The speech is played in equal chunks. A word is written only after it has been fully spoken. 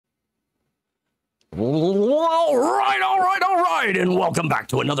All right, and welcome back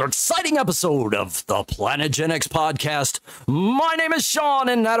to another exciting episode of the Planet Gen X podcast. My name is Sean,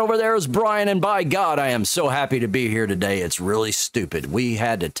 and that over there is Brian, and by God, I am so happy to be here today. It's really stupid. We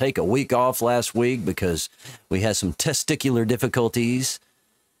had to take a week off last week because we had some testicular difficulties,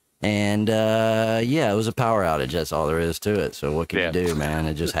 and yeah, it was a power outage. That's all there is to it. So what can you do, man?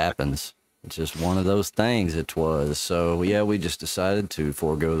 It just happens. It's just one of those things it was. So, yeah, we just decided to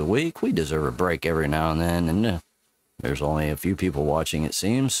forego the week. We deserve a break every now and then, and there's only a few people watching, it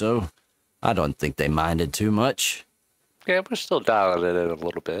seems, so I don't think they minded too much. Yeah, we're still dialing it in a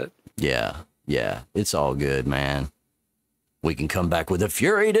little bit. Yeah, it's all good, man. We can come back with a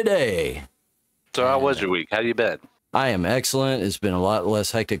fury today. So how was your week? How you been? I am excellent. It's been a lot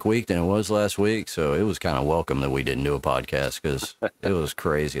less hectic week than it was last week, so it was kind of welcome that we didn't do a podcast because it was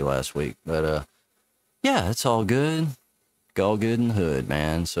crazy last week. But, yeah, it's all good. All good in the hood,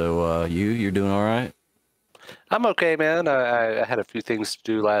 man. So, you're doing all right? I'm okay, man. I had a few things to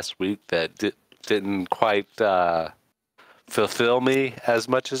do last week that didn't quite fulfill me as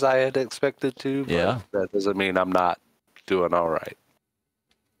much as I had expected to. But yeah. That doesn't mean I'm not doing all right.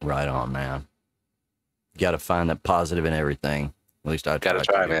 Right on, man. You got to find that positive in everything. At least I try. Got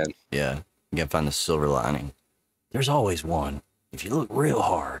to try, man. Yeah. You got to find the silver lining. There's always one. If you look real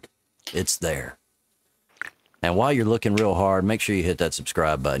hard, it's there. And while you're looking real hard, make sure you hit that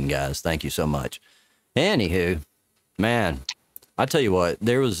subscribe button, guys. Thank you so much. Anywho, man, I tell you what,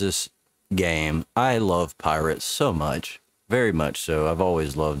 there was this game. I love pirates so much, very much so. I've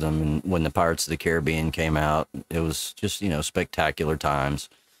always loved them. And when the Pirates of the Caribbean came out, it was just, spectacular times.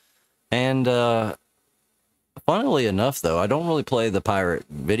 And funnily enough, though, I don't really play the pirate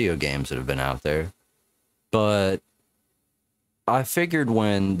video games that have been out there. But I figured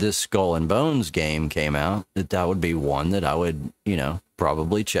when this Skull and Bones game came out, that would be one that I would,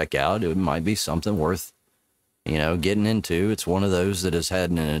 probably check out. It might be something worth, getting into. It's one of those that has had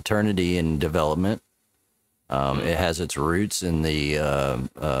an eternity in development. It has its roots in the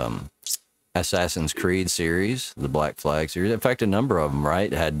Assassin's Creed series, the Black Flag series. In fact, a number of them,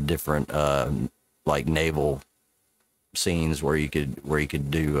 right, had different like naval scenes where you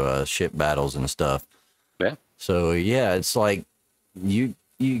could do ship battles and stuff. Yeah. So yeah, it's like you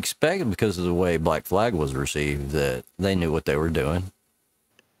expect, because of the way Black Flag was received, that they knew what they were doing.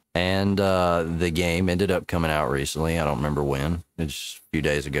 And the game ended up coming out recently. I don't remember when. It's a few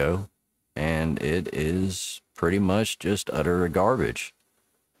days ago. And it is pretty much just utter garbage.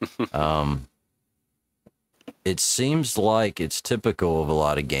 It seems like it's typical of a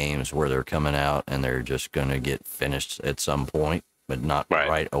lot of games where they're coming out and they're just going to get finished at some point, but not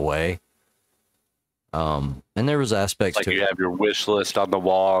right away. And there was aspects like to you have your wish list on the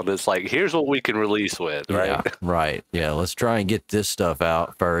wall, and it's like, here's what we can release with, right? Yeah, right. Yeah, let's try and get this stuff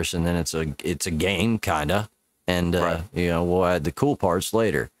out first, and then it's a game, kind of. And, we'll add the cool parts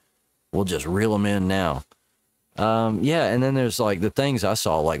later. We'll just reel them in now. Yeah, and then there's, like, the things I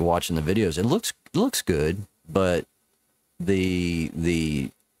saw, like, watching the videos. It looks good, but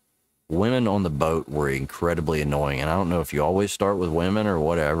the women on the boat were incredibly annoying. And I don't know if you always start with women or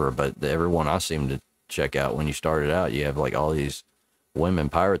whatever, but everyone I seem to check out when you started out, you have like all these women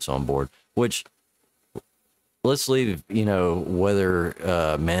pirates on board, which, let's leave,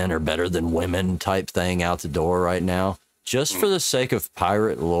 whether men are better than women type thing out the door right now, just for the sake of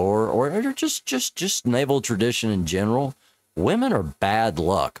pirate lore or just naval tradition in general. Women are bad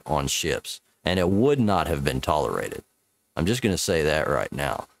luck on ships, and it would not have been tolerated. I'm just going to say that right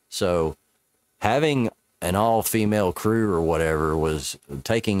now. So having an all-female crew or whatever was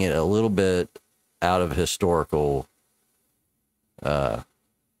taking it a little bit out of historical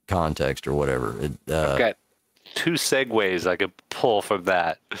context or whatever. I've got two segues I could pull from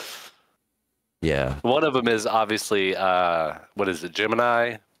that. Yeah. One of them is obviously, what is it,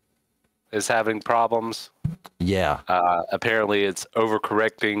 Gemini is having problems. Yeah. Apparently it's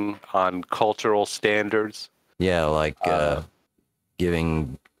overcorrecting on cultural standards. Yeah, like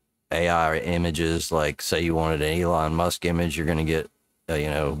giving AI images, like say you wanted an Elon Musk image, you're going to get,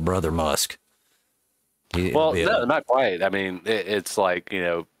 Brother Musk. No, not quite. I mean, it's like,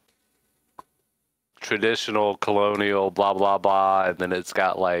 traditional, colonial, blah, blah, blah. And then it's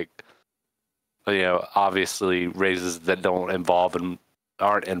got like, obviously races that aren't involved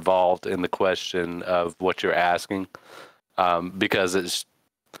in the question of what you're asking. Because it's,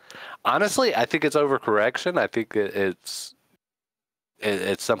 honestly, I think it's overcorrection. I think it's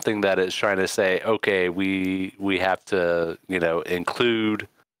something that it's trying to say, okay, we have to, include,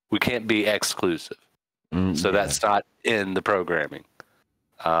 we can't be exclusive. So that's not in the programming.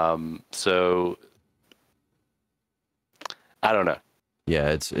 So I don't know.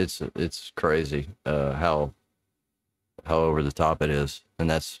 Yeah, it's crazy how over the top it is, and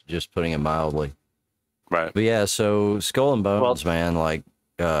that's just putting it mildly. Right. But yeah, so Skull and Bones, man, like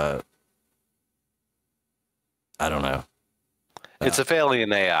I don't know. It's a failing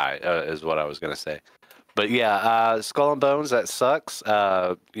in AI, is what I was going to say. But yeah, Skull and Bones, that sucks.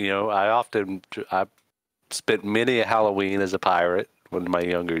 You know, I spent many a Halloween as a pirate in my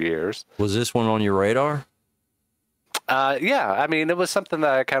younger years. Was this one on your radar? Yeah, I mean, it was something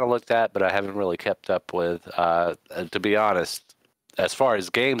that I kind of looked at, but I haven't really kept up with. To be honest, as far as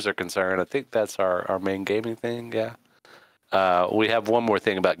games are concerned, I think that's our main gaming thing. Yeah. We have one more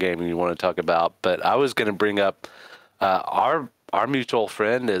thing about gaming you want to talk about, but I was going to bring up our mutual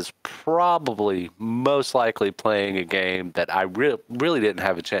friend is probably most likely playing a game that I really didn't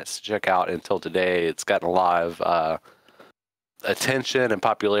have a chance to check out until today. It's gotten a lot of attention and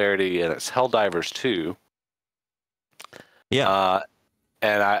popularity, and it's Helldivers 2. Yeah.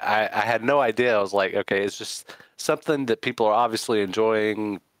 And I had no idea. I was like, okay, it's just something that people are obviously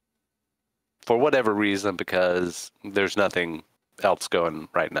enjoying for whatever reason because there's nothing else going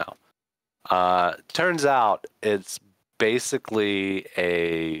right now. Turns out it's basically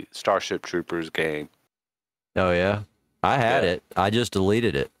a Starship Troopers game. Oh yeah, I had it. I just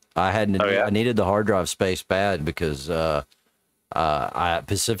deleted it. I hadn't. Oh, yeah? I needed the hard drive space bad because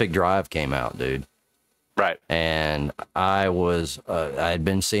Pacific Drive came out, dude. Right. And I had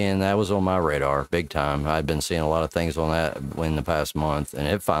been seeing that was on my radar big time. I'd been seeing a lot of things on that in the past month, and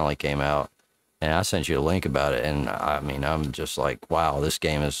it finally came out. And I sent you a link about it, and I mean, I'm just like, wow, this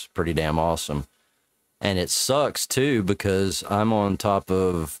game is pretty damn awesome. And it sucks too because I'm on top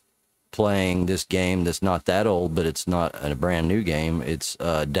of playing this game that's not that old, but it's not a brand new game. It's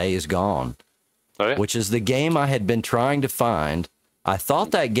Days Gone, which is the game I had been trying to find. I thought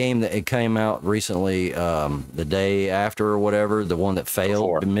that game that it came out recently, the day after or whatever, the one that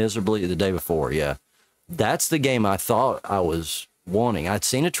failed miserably the day before. Yeah, that's the game I thought I was wanting. I'd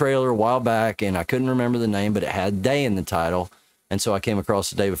seen a trailer a while back and I couldn't remember the name, but it had Day in the title. And so I came across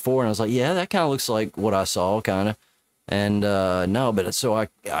the day before and I was like, yeah, that kind of looks like what I saw kind of. And no, but so I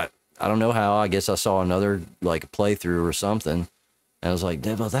don't know how. I guess I saw another like playthrough or something. And I was like,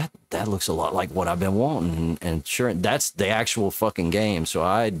 well, that looks a lot like what I've been wanting. And sure, that's the actual fucking game. So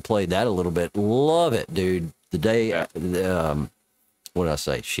I played that a little bit. Love it, dude. The day, what did I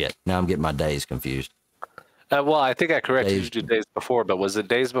say? Shit. Now I'm getting my days confused. Well, I think I corrected you Days Before, but was it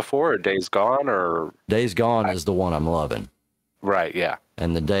Days Before or Days Gone or? Days Gone is the one I'm loving. Right, yeah.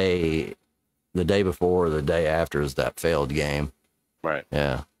 And the day before or the day after is that failed game. Right.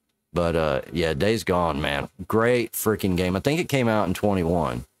 Yeah. But yeah, Days Gone, man. Great freaking game. I think it came out in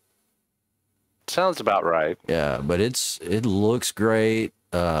 21. Sounds about right. Yeah, but it looks great.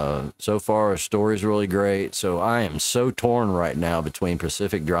 So far, the story's really great. So I am so torn right now between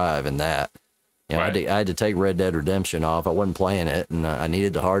Pacific Drive and that. You know, I had to take Red Dead Redemption off. I wasn't playing it, and I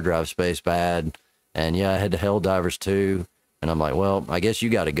needed the hard drive space bad. And yeah, I had the Helldivers 2. And I'm like, well, I guess you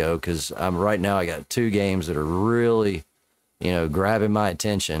got to go because right now I got two games that are really, you know, grabbing my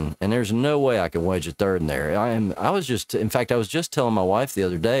attention. And there's no way I can wedge a third in there. I was just telling my wife the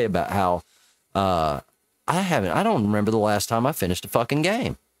other day about how I don't remember the last time I finished a fucking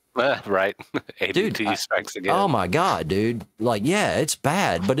game. Right. Dude, strikes again. Oh my God, dude. Like, yeah, it's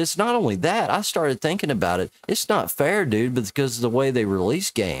bad, but it's not only that. I started thinking about it. It's not fair, dude, because of the way they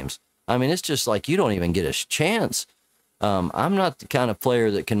release games. I mean, it's just like you don't even get a chance. I'm not the kind of player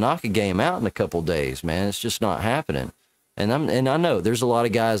that can knock a game out in a couple days, man. It's just not happening. And I know there's a lot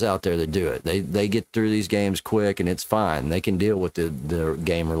of guys out there that do it. They get through these games quick and it's fine. They can deal with the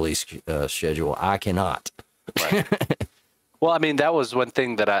game release schedule. I cannot. Right. Well, I mean, that was one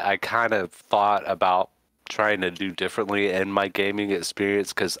thing that I kind of thought about trying to do differently in my gaming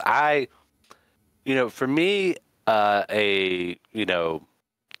experience. Cause for me, a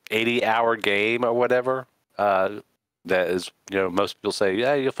 80-hour game or whatever, that is, most people say,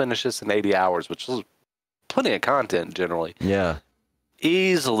 yeah, you'll finish this in 80 hours, which is plenty of content generally. Yeah.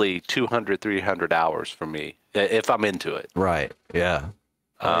 Easily 200, 300 hours for me, if I'm into it. Right. Yeah.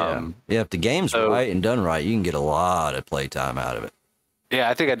 Yeah, if the game's right and done right, you can get a lot of playtime out of it. Yeah,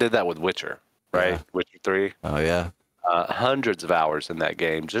 I think I did that with Witcher, right? Yeah. Witcher 3. Oh, yeah. Hundreds of hours in that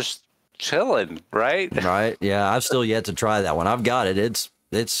game, just chilling, right? Right. Yeah, I've still yet to try that one. I've got it. It's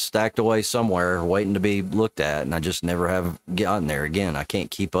stacked away somewhere waiting to be looked at, and I just never have gotten there again. I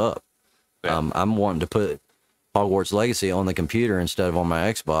can't keep up. Yeah. I'm wanting to put Hogwarts Legacy on the computer instead of on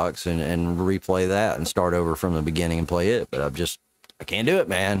my Xbox and replay that and start over from the beginning and play it, but I can't do it,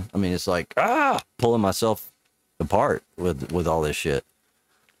 man. I mean, it's like, pulling myself apart with all this shit.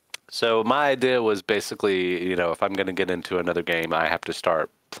 So my idea was basically, if I'm going to get into another game, I have to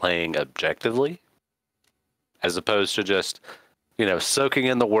start playing objectively, as opposed to just, soaking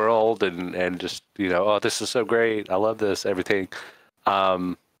in the world and just, oh, this is so great, I love this, everything.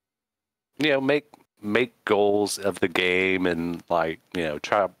 Make goals of the game and like,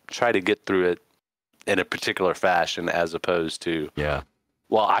 try to get through it in a particular fashion, as opposed to,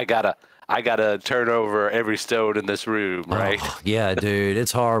 well, I gotta turn over every stone in this room, right? Oh, yeah, dude,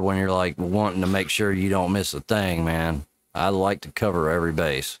 it's hard when you're like wanting to make sure you don't miss a thing, man. I like to cover every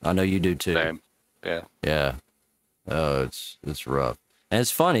base. I know you do too. Same. Yeah. Yeah. Oh, it's rough, and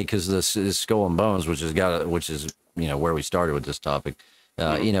it's funny because this is Skull and Bones, which is where we started with this topic.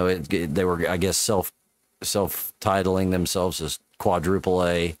 They were, I guess, self titling themselves as quadruple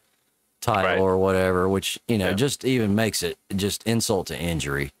A title or whatever, which just even makes it just insult to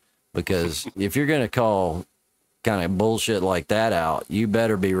injury, because if you're gonna call kind of bullshit like that out, you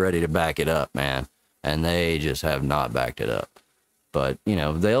better be ready to back it up, man. And they just have not backed it up. But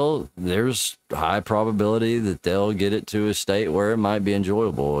there's high probability that they'll get it to a state where it might be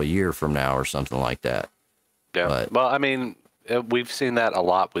enjoyable a year from now or something like that. Yeah. But, well, I mean, we've seen that a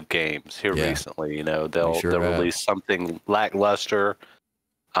lot with games here recently. They'll release something lackluster.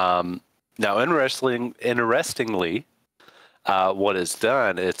 Now, interestingly, what it's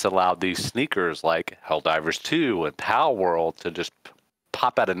done, it's allowed these sneakers like Helldivers 2 and Power World to just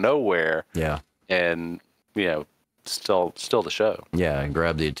pop out of nowhere. Yeah. And, still the show. Yeah, and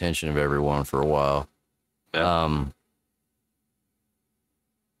grab the attention of everyone for a while. Yeah.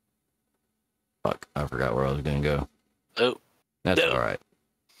 Fuck, I forgot where I was going to go. Oh. That's all right.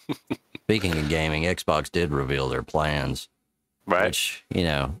 Speaking of gaming, Xbox did reveal their plans. Right. Which,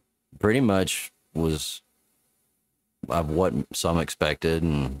 pretty much was of what some expected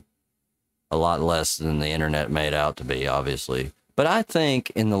and a lot less than the internet made out to be, obviously. But I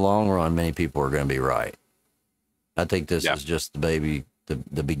think in the long run, many people are going to be right. I think this is just the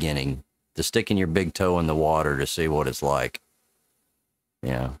beginning, to sticking your big toe in the water to see what it's like.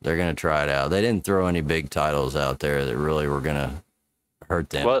 They're going to try it out. They didn't throw any big titles out there that really were going to hurt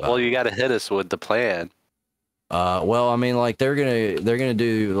them. Well, you got to hit us with the plan. Well, I mean, like they're gonna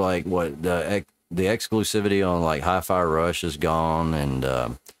do like what the exclusivity on like Hi-Fi Rush is gone,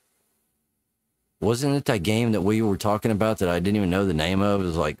 and wasn't it that game that we were talking about that I didn't even know the name of? It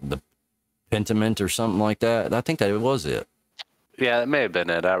was like the Pentiment or something like that. I think that it was it. Yeah, it may have been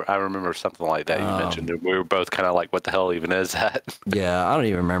it. I remember something like that you mentioned it. We were both kind of like, what the hell even is that? Yeah, I don't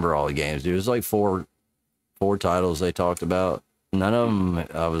even remember all the games, dude. It was like four titles they talked about. None of them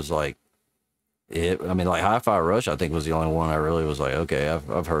I was like, I mean, like Hi-Fi Rush, I think was the only one I really was like, okay,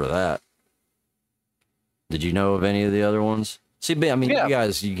 I've heard of that. Did you know of any of the other ones? See, I mean, you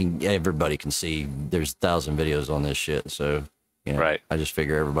guys, everybody can see there's 1,000 videos on this shit, so right. I just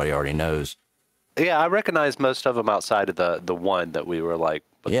figure everybody already knows. Yeah, I recognize most of them outside of the one that we were like,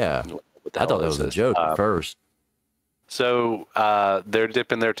 what I thought that was a joke at first. So they're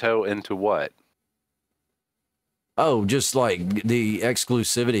dipping their toe into what? Oh, just like the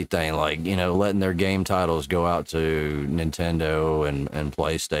exclusivity thing, like, letting their game titles go out to Nintendo and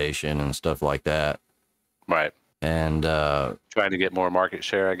PlayStation and stuff like that. Right. And trying to get more market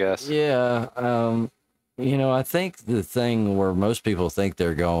share, I guess. Yeah. I think the thing where most people think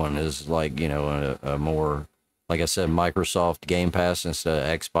they're going is like, a more, like I said, Microsoft Game Pass instead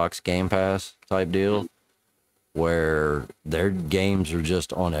of Xbox Game Pass type deal, where their games are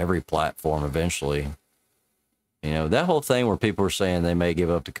just on every platform eventually. That whole thing where people are saying they may give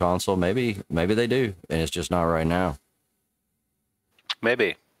up the console, maybe they do, and it's just not right now.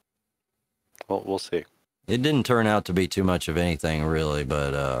 Maybe. Well, we'll see. It didn't turn out to be too much of anything, really,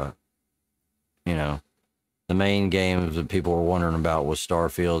 but, the main games that people were wondering about was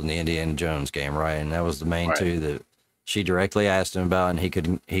Starfield and the Indiana Jones game, right? And that was the main two that she directly asked him about, and he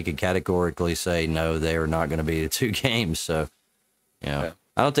could categorically say, no, they are not going to be the two games, so,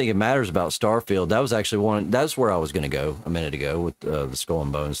 I don't think it matters about Starfield. That was actually that's where I was going to go a minute ago with the Skull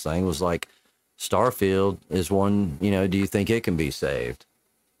and Bones thing, was like, Starfield is one, do you think it can be saved?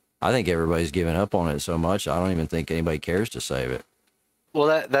 I think everybody's given up on it so much, I don't even think anybody cares to save it.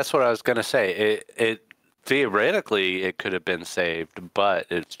 Well, that's what I was going to say. It theoretically, it could have been saved, but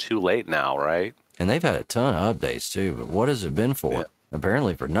it's too late now, right? And they've had a ton of updates, too, but what has it been for? Yeah.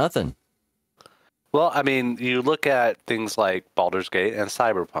 Apparently for nothing. Well, I mean, you look at things like Baldur's Gate and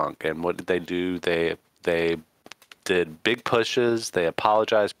Cyberpunk, and what did they do? They did big pushes. They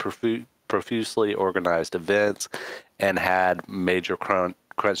apologized profusely, organized events, and had major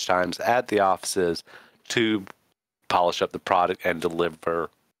crunch times at the offices to polish up the product and deliver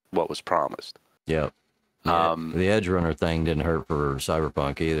what was promised. Yeah. Yeah, the Edge Runner thing didn't hurt for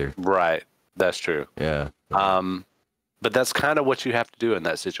Cyberpunk either. Right. That's true. Yeah. But that's kind of what you have to do in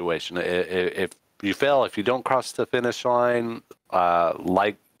that situation. If you fail, if you don't cross the finish line,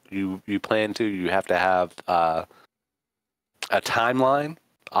 like you plan to, you have to have a timeline,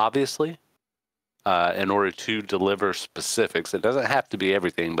 obviously, in order to deliver specifics. It doesn't have to be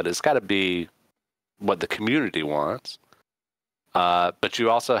everything, but it's got to be what the community wants. But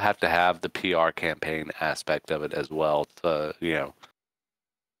you also have to have the PR campaign aspect of it as well to,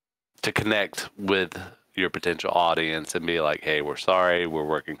 to connect with your potential audience and be like, hey, we're sorry, we're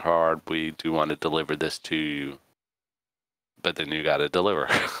working hard, we do want to deliver this to you, but then you got to deliver.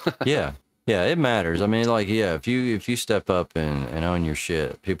 Yeah, it matters. I mean, like, yeah, if you step up and own your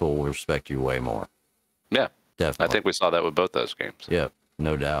shit, people will respect you way more. Yeah, definitely. I think we saw that with both those games. Yeah,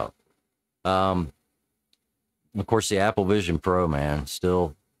 no doubt. Of course, the Apple Vision Pro, man,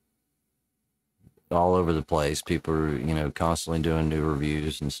 still all over the place. People are, constantly doing new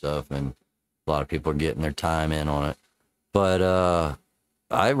reviews and stuff, and a lot of people are getting their time in on it. But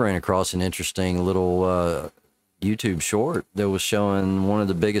I ran across an interesting little YouTube short that was showing one of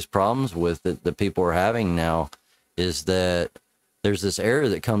the biggest problems with it that people are having now is that there's this error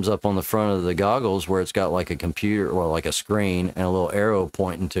that comes up on the front of the goggles where it's got like a computer or like a screen and a little arrow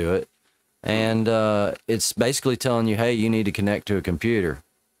pointing to it. And it's basically telling you, hey, you need to connect to a computer.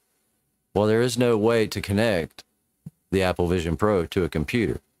 Well, there is no way to connect the Apple Vision Pro to a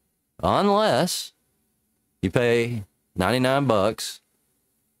computer unless you pay $99,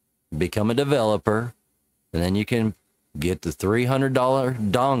 become a developer, and then you can get the $300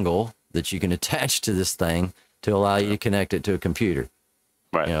 dongle that you can attach to this thing to allow you to connect it to a computer.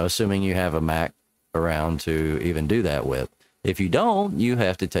 Right. Assuming you have a Mac around to even do that with. If you don't, you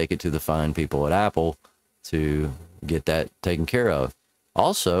have to take it to the fine people at Apple to get that taken care of.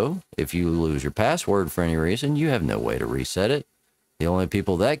 Also, if you lose your password for any reason, you have no way to reset it. The only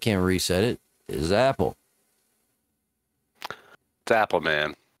people that can reset it is Apple. It's Apple,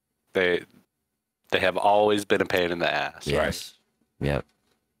 man. They have always been a pain in the ass, yes. Right? Yep.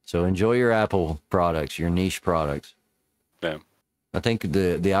 So enjoy your Apple products, your niche products. Yeah. I think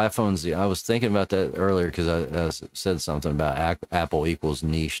the iPhones, I was thinking about that earlier because I said something about Apple equals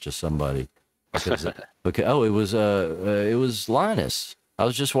niche to somebody. Because it was Linus. I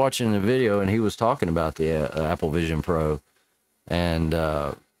was just watching a video and he was talking about the Apple Vision Pro, and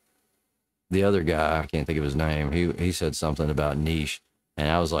the other guy, I can't think of his name, he said something about niche, and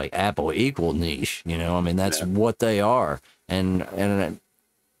I was like, Apple equal niche, I mean, that's what they are. And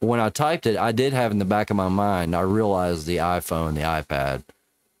when I typed it, I did have in the back of my mind, I realized the iPhone, the iPad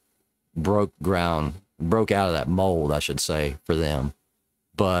broke out of that mold, I should say, for them.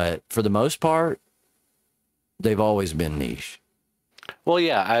 But for the most part, they've always been niche. Well,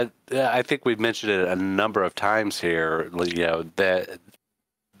 yeah, I think we've mentioned it a number of times here, that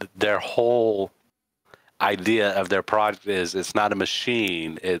their whole idea of their product is it's not a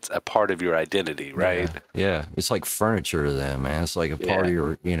machine, it's a part of your identity, right? Yeah. It's like furniture to them, man. It's like a part of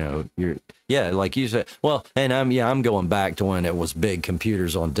your, like you said. Well, and I'm going back to when it was big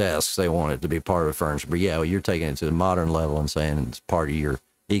computers on desks. They want it to be part of furniture. But yeah, you're taking it to the modern level and saying it's part of your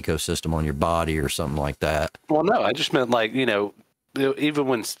ecosystem on your body or something like that. Well, no, I just meant like, even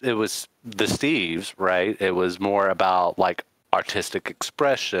when it was the Steves, right? It was more about like artistic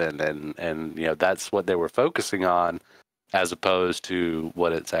expression and that's what they were focusing on as opposed to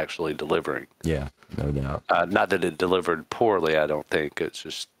what it's actually delivering. Yeah, no doubt. Not that it delivered poorly, I don't think. It's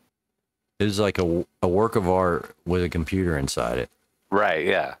just it was like a work of art with a computer inside it. Right,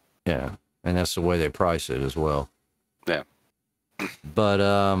 yeah. Yeah, and that's the way they price it as well. Yeah. But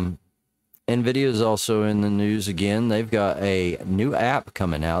Nvidia is also in the news again. They've got a new app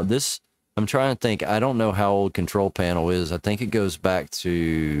coming out. I'm trying to think. I don't know how old Control Panel is. I think it goes back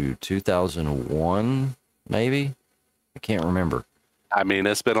to 2001, maybe. I can't remember. I mean,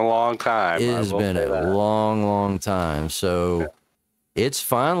 it's been a long time. It has been a long, long time. So it's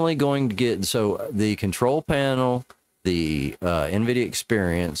finally going to get... So the Control Panel, the NVIDIA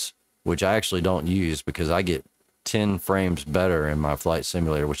Experience, which I actually don't use because I get 10 frames better in my flight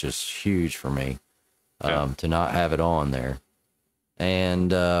simulator, which is huge for me, to not have it on there.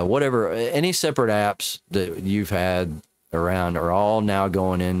 And whatever, any separate apps that you've had around are all now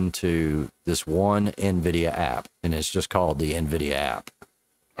going into this one NVIDIA app, and it's just called the NVIDIA app.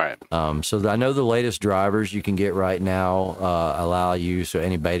 Right. So I know the latest drivers you can get right now allow you, so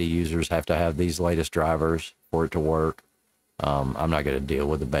any beta users have to have these latest drivers for it to work. I'm not going to deal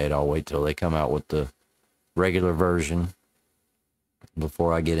with the beta. I'll wait till they come out with the regular version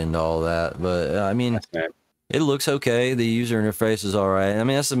before I get into all that. But I mean, It looks okay. The user interface is all right. I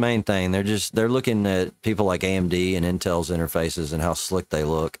mean, that's the main thing. They're looking at people like AMD and Intel's interfaces and how slick they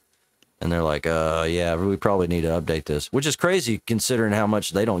look. And they're like, yeah, we probably need to update this, which is crazy considering how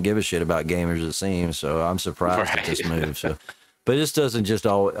much they don't give a shit about gamers, it seems. So I'm surprised at this move. So, but this doesn't just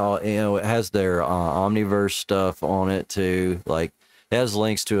all, you know, it has their Omniverse stuff on it too. Like, it has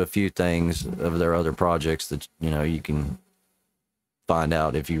links to a few things of their other projects that, you know, you can find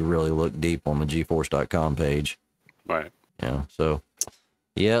out if you really look deep on the GeForce.com page. Right. Yeah. So,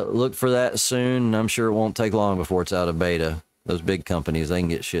 yeah, look for that soon. I'm sure it won't take long before it's out of beta. Those big companies, they can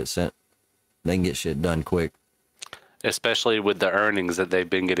get shit sent. They can get shit done quick. Especially with the earnings that they've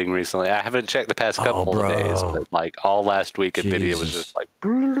been getting recently. I haven't checked the past couple of days, but like all last week, Nvidia was just like.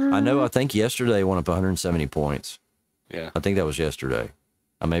 I know. I think yesterday went up 170 points. Yeah. I think that was yesterday.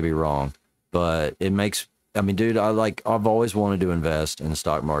 I may be wrong, but it makes. I mean, dude, I've always wanted to invest in the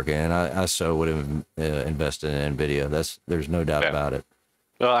stock market, and I so would have invested in Nvidia. There's no doubt about it.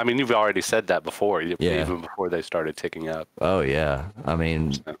 Well, I mean, you've already said that before, Yeah. even before they started ticking up. Oh yeah, I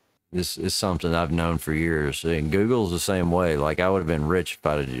mean, this is something I've known for years, and Google's the same way. Like, I would have been rich if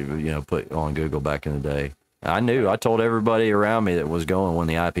I'd, you know, put on Google back in the day. I knew. I told everybody around me that was going when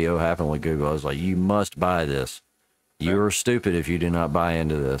the IPO happened with Google. I was like, you must buy this. You are stupid if you do not buy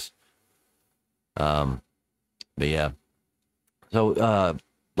into this. But yeah. So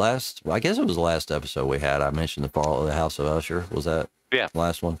I guess it was the last episode we had. I mentioned the fall of the House of Usher. Was that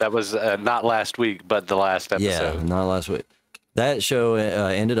last one? That was not last week, but the last episode. Yeah, not last week. That show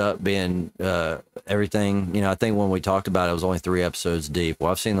ended up being everything. You know, I think when we talked about it, it was only 3 episodes deep.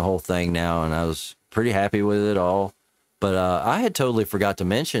 Well, I've seen the whole thing now, and I was pretty happy with it all. But I had totally forgot to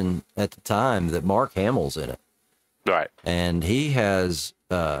mention at the time that Mark Hamill's in it. Right. And he has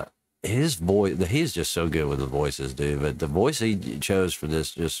his voice. He's just so good with the voices, dude. But the voice he chose for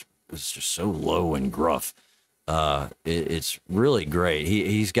this is just so low and gruff. It's really great.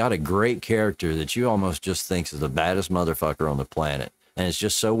 He's got a great character that you almost just think is the baddest motherfucker on the planet. And it's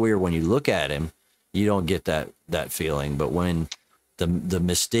just so weird when you look at him, you don't get that feeling. But when the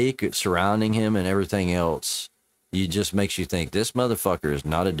mystique surrounding him and everything else, you just makes you think this motherfucker is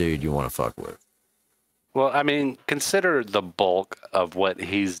not a dude you want to fuck with. Well, I mean, consider the bulk of what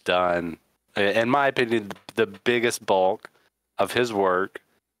he's done. In my opinion, the biggest bulk of his work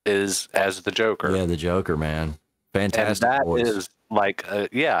is as the Joker. Yeah, the Joker, man. Fantastic and that voice. is like,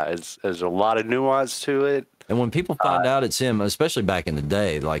 there's a lot of nuance to it. And when people find out it's him, especially back in the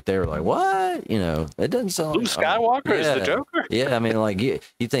day, like they were like, "What? You know, it doesn't sound." Luke Skywalker is the Joker. Yeah, I mean, like you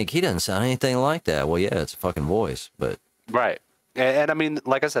think he doesn't sound anything like that. Well, yeah, it's a fucking voice, but right. And I mean,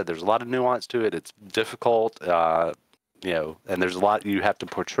 like I said, there's a lot of nuance to it. It's difficult, you know, and there's a lot you have to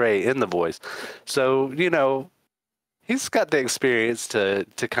portray in the voice. So, you know, he's got the experience to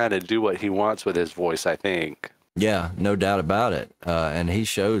kind of do what he wants with his voice, I think. Yeah, no doubt about it. And he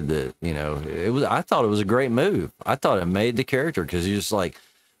showed that, you know, I thought it was a great move. I thought it made the character because he's just like,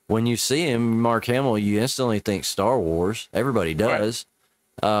 when you see him, Mark Hamill, you instantly think Star Wars. Everybody does. Right.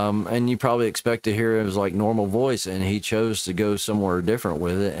 And you probably expect to hear his like normal voice, and he chose to go somewhere different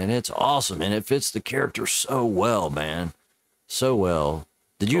with it, and it's awesome, and it fits the character so well, man, so well.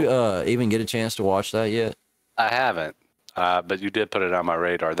 Did you even get a chance to watch that yet? I haven't, but you did put it on my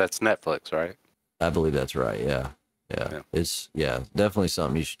radar. That's Netflix, right? I believe that's right. Yeah. It's definitely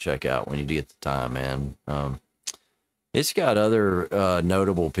something you should check out when you get the time, man. It's got other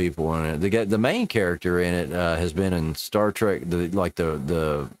notable people in it. The main character in it has been in Star Trek,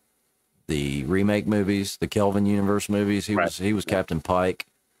 the remake movies, the Kelvin Universe movies. He was Captain Pike.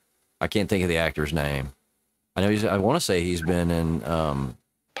 I can't think of the actor's name. I know I want to say he's been in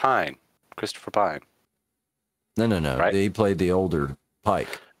Pine, Christopher Pine. No. Right? He played the older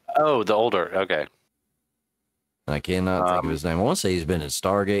Pike. Oh, the older. Okay. I cannot think of his name. I want to say he's been in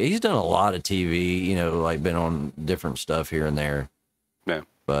Stargate. He's done a lot of TV, you know, like been on different stuff here and there. Yeah.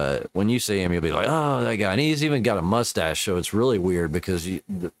 But when you see him, you'll be like, oh, that guy. And he's even got a mustache, so it's really weird because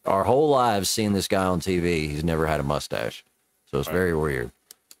our whole lives seeing this guy on TV, he's never had a mustache. So it's very weird.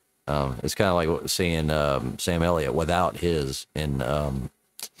 It's kind of like seeing Sam Elliott without his in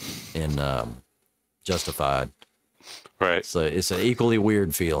Justified. Right. So it's an equally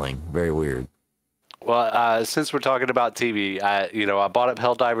weird feeling. Very weird. Well, since we're talking about TV, I bought up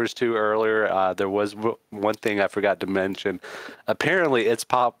Helldivers 2 earlier. There was one thing I forgot to mention. Apparently, its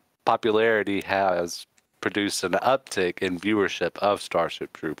popularity has produced an uptick in viewership of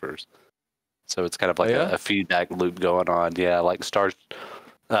Starship Troopers. So it's kind of like a feedback loop going on. Yeah, like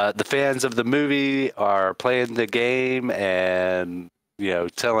the fans of the movie are playing the game and, you know,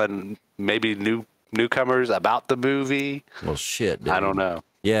 telling maybe newcomers about the movie. Well, shit, dude. I don't know.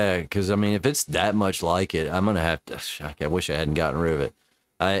 Yeah, because I mean, if it's that much like it, I'm gonna have to. I wish I hadn't gotten rid of it.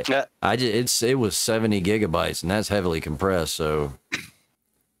 Yeah. It was 70 gigabytes, and that's heavily compressed. So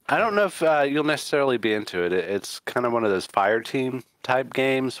I don't know if you'll necessarily be into it. It's kind of one of those fire team type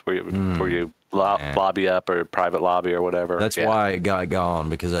games where you lobby up or private lobby or whatever. that's why it got gone,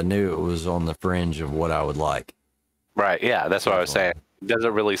 because I knew it was on the fringe of what I would like. Right. Yeah, that's what I was saying. It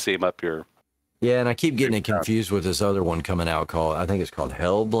doesn't really seem up your. Yeah, and I keep getting it confused with this other one coming out called, I think it's called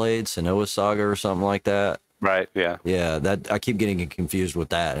Hellblade, Senua Saga or something like that. Right. Yeah. Yeah, that I keep getting it confused with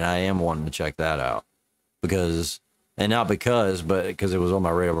that, and I am wanting to check that out because, and not because, but because it was on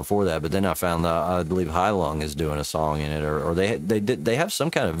my radar before that. But then I found that I believe Heilung is doing a song in it, or they have some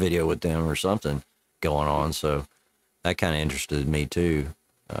kind of video with them or something going on. So that kind of interested me too,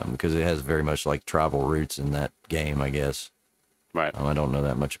 because it has very much like tribal roots in that game, I guess. Right. I don't know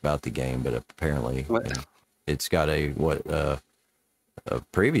that much about the game, but apparently it's got a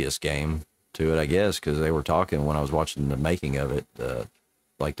previous game to it, I guess, because they were talking when I was watching the making of it,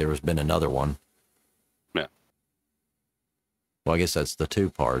 like there has been another one. Yeah. Well, I guess that's the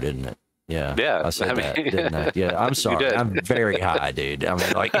 2 part, isn't it? Yeah. Yeah. I said that, didn't I? Yeah. I'm sorry. I'm very high, dude. I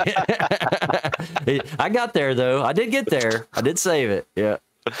mean, like, I got there though. I did get there. I did save it. Yeah.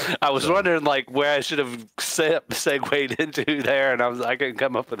 I was wondering like where I should have segued into there, and I couldn't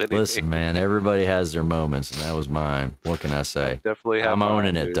come up with anything. Listen, man, everybody has their moments, and that was mine. What can I say? Definitely have I'm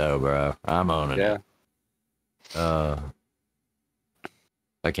owning mine, it dude. though, bro. I'm owning it. I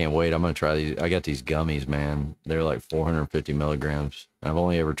can't wait. I'm gonna try these. I got these gummies, man. They're like 450 milligrams. I've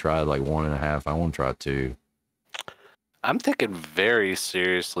only ever tried like 1.5. I want to try 2. I'm thinking very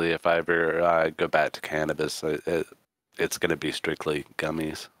seriously if I ever go back to cannabis, it's going to be strictly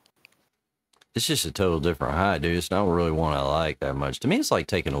gummies. It's just a total different high, dude. It's not really one I like that much. To me, it's like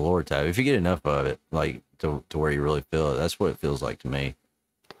taking a Lortab. If you get enough of it, like to where you really feel it, that's what it feels like to me.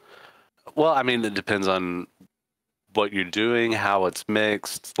 Well, I mean, it depends on what you're doing, how it's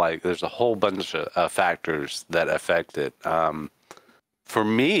mixed. Like, there's a whole bunch of factors that affect it. For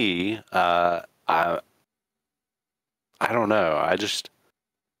me, I don't know.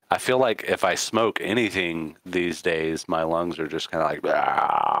 I feel like if I smoke anything these days, my lungs are just kind of like,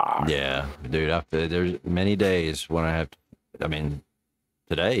 ah. Yeah, dude. There's many days when I have to, I mean,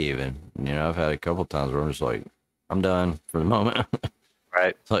 today even, I've had a couple times where I'm just like, I'm done for the moment.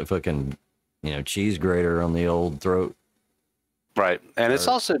 Right. It's like fucking, cheese grater on the old throat. Right. And it's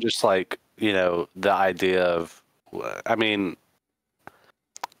also just like, the idea of, I mean,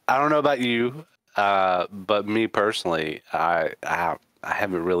 I don't know about you, but me personally, I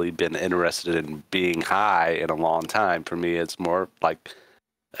haven't really been interested in being high in a long time. For me, it's more like,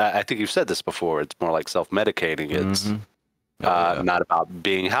 I think you've said this before, it's more like self-medicating. It's not about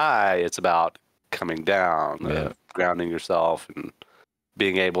being high. It's about coming down, grounding yourself, and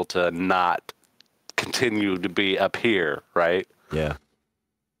being able to not continue to be up here, right? Yeah.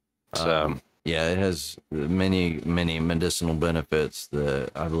 So, yeah, it has many, many medicinal benefits that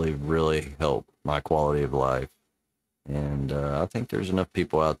I believe really help my quality of life. And I think there's enough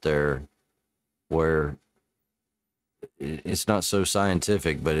people out there where it's not so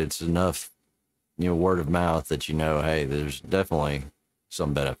scientific, but it's enough, word of mouth that hey, there's definitely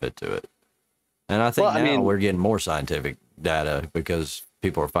some benefit to it. And I think we're getting more scientific data because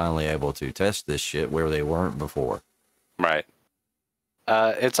people are finally able to test this shit where they weren't before. Right.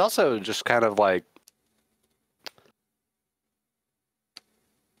 It's also just kind of like,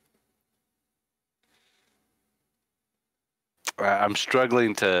 I'm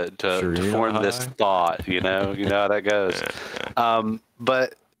struggling to form this thought, you know how that goes.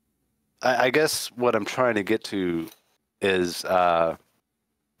 But I guess what I'm trying to get to is,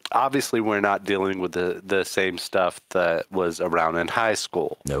 obviously we're not dealing with the same stuff that was around in high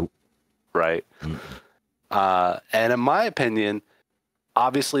school. Nope. Right. And in my opinion,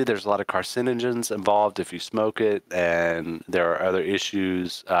 obviously there's a lot of carcinogens involved if you smoke it, and there are other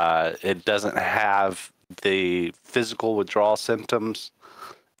issues. It doesn't have the physical withdrawal symptoms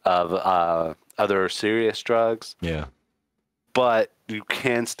of other serious drugs. Yeah. But you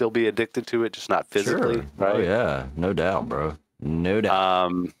can still be addicted to it, just not physically. Sure. Right? Oh, yeah. No doubt, bro. No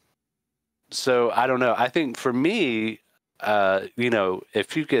doubt. So I don't know. I think for me,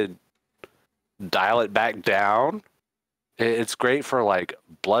 if you could dial it back down, it's great for like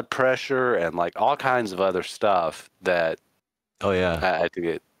blood pressure and like all kinds of other stuff that. Oh, yeah. I think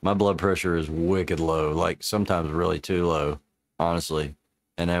it. My blood pressure is wicked low, like sometimes really too low, honestly.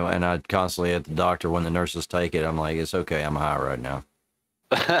 And I constantly at the doctor when the nurses take it, I'm like, it's okay, I'm high right now.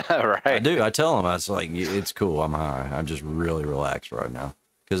 Right. I do. I tell them, I was like, it's cool, I'm high. I'm just really relaxed right now.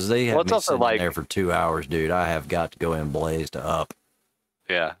 Because they have me sitting there for 2 hours, dude. I have got to go in blazed up.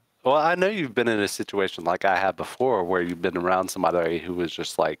 Yeah. Well, I know you've been in a situation like I have before where you've been around somebody who was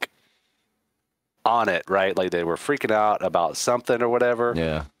just like on it, right? Like they were freaking out about something or whatever.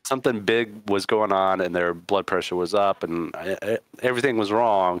 Yeah. Something big was going on and their blood pressure was up and everything was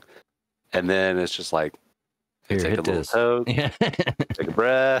wrong. And then it's just like, they Here, take a hit little this. toke, Yeah. take a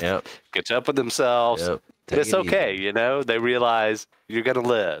breath, Yep. catch up with themselves. Yep. Take It's it okay, easy. you know? They realize you're going to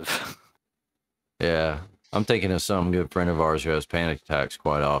live. Yeah. I'm thinking of some good friend of ours who has panic attacks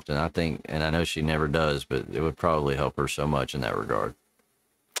quite often. I think, and I know she never does, but it would probably help her so much in that regard.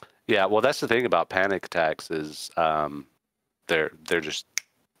 Yeah, well, that's the thing about panic attacks is they're just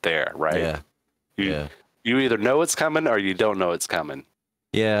there, right? Yeah. You either know it's coming or you don't know it's coming.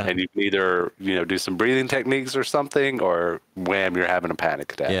 Yeah. And you can either, do some breathing techniques or something, or wham, you're having a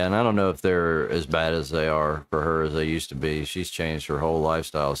panic attack. Yeah, and I don't know if they're as bad as they are for her as they used to be. She's changed her whole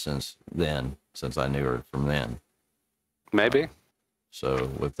lifestyle since then, since I knew her from then. Maybe. So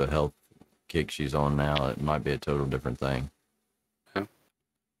with the health kick she's on now, it might be a total different thing. Yeah.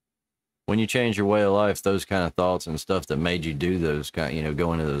 When you change your way of life, those kind of thoughts and stuff that made you do those kind,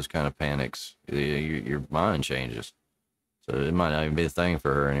 go into those kind of panics, your mind changes. So it might not even be a thing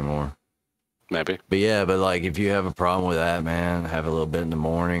for her anymore. Maybe. But yeah, like if you have a problem with that, man, have a little bit in the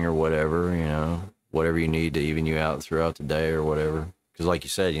morning or whatever, whatever you need to even you out throughout the day or whatever. Because like you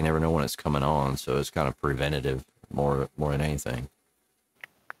said, you never know when it's coming on. So it's kind of preventative more than anything.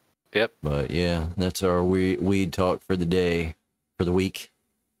 Yep. But yeah, that's our weed talk for the day, for the week.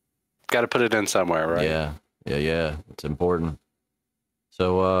 Got to put it in somewhere, right? Yeah. It's important.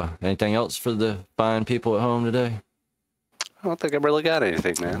 So anything else for the fine people at home today? I don't think I really got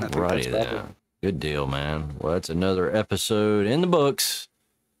anything, man. I think Righty that's about it. then. Good deal, man. Well, that's another episode in the books.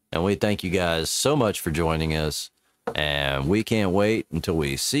 And we thank you guys so much for joining us. And we can't wait until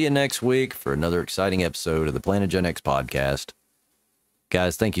we see you next week for another exciting episode of the Planet Gen X podcast.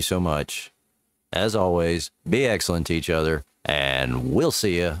 Guys, thank you so much. As always, be excellent to each other. And we'll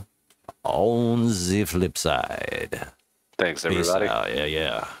see you on the flip side. Thanks, Peace everybody. out.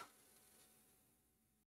 Yeah.